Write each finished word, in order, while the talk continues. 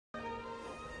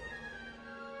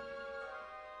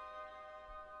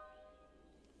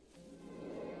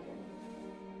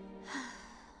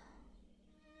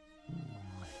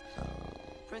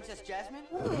Princess Jasmine?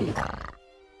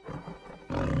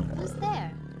 Who's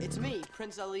there? It's me,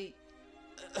 Prince Ali.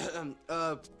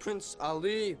 Prince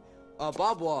Ali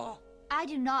Babwa. I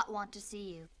do not want to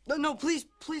see you. No, please,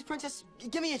 Princess,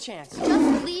 give me a chance.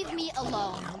 Just leave me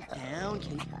alone. Down,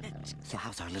 Kate. So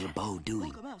how's our little beau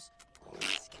doing? Come mouse.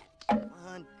 Come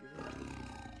on.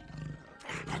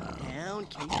 Down,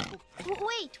 Kate.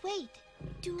 Wait.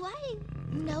 Do I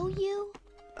know you?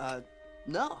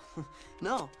 No.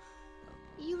 No.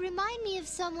 You remind me of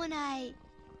someone I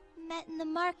met in the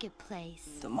marketplace.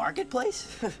 The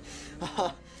marketplace?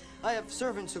 I have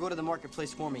servants who go to the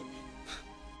marketplace for me.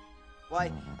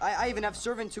 Why, I even have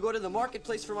servants who go to the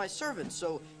marketplace for my servants,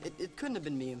 so it couldn't have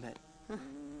been me you met.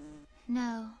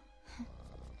 No.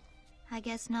 I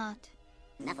guess not.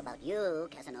 Enough about you,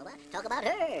 Casanova. Talk about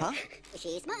her. Huh?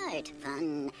 She's smart,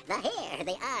 fun, the hair,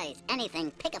 the eyes, anything.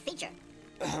 Pick a feature.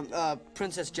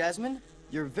 Princess Jasmine,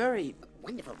 you're very...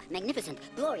 Wonderful, magnificent,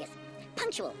 glorious,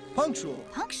 punctual. punctual.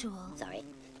 Punctual? Sorry.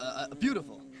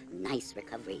 Beautiful. Nice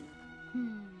recovery.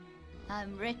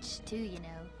 I'm rich too, you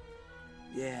know.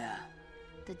 Yeah,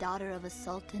 The daughter of a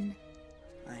sultan.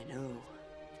 I know.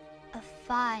 A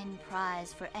fine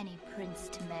prize for any prince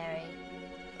to marry.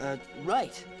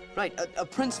 Right. A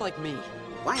prince like me.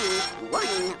 Warning.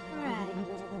 Right.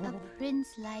 A prince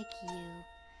like you.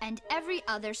 And every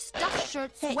other stuffed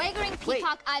shirt swaggering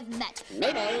peacock I've met.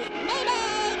 Mayday.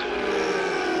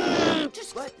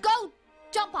 Just What? go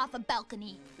jump off a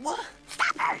balcony. What?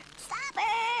 Stop her.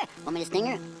 Want me to sting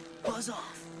her? Buzz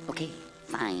off. Okay,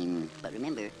 fine. But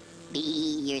remember, be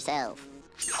yourself.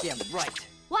 Yeah, right.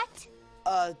 What?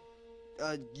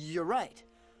 You're right.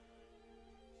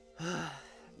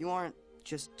 You aren't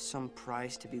just some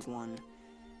prize to be won.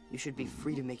 You should be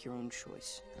free to make your own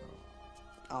choice.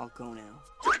 I'll go now.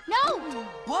 No!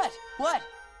 What?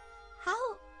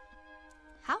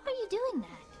 How are you doing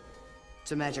that?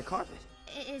 It's a magic carpet.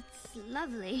 It's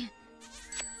lovely.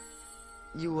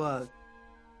 You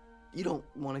don't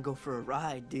want to go for a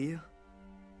ride, do you?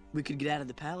 We could get out of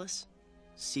the palace,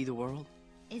 see the world.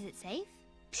 Is it safe?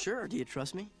 Sure, do you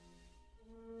trust me?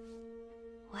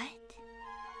 What?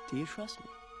 Do you trust me?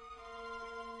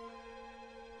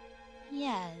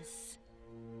 Yes.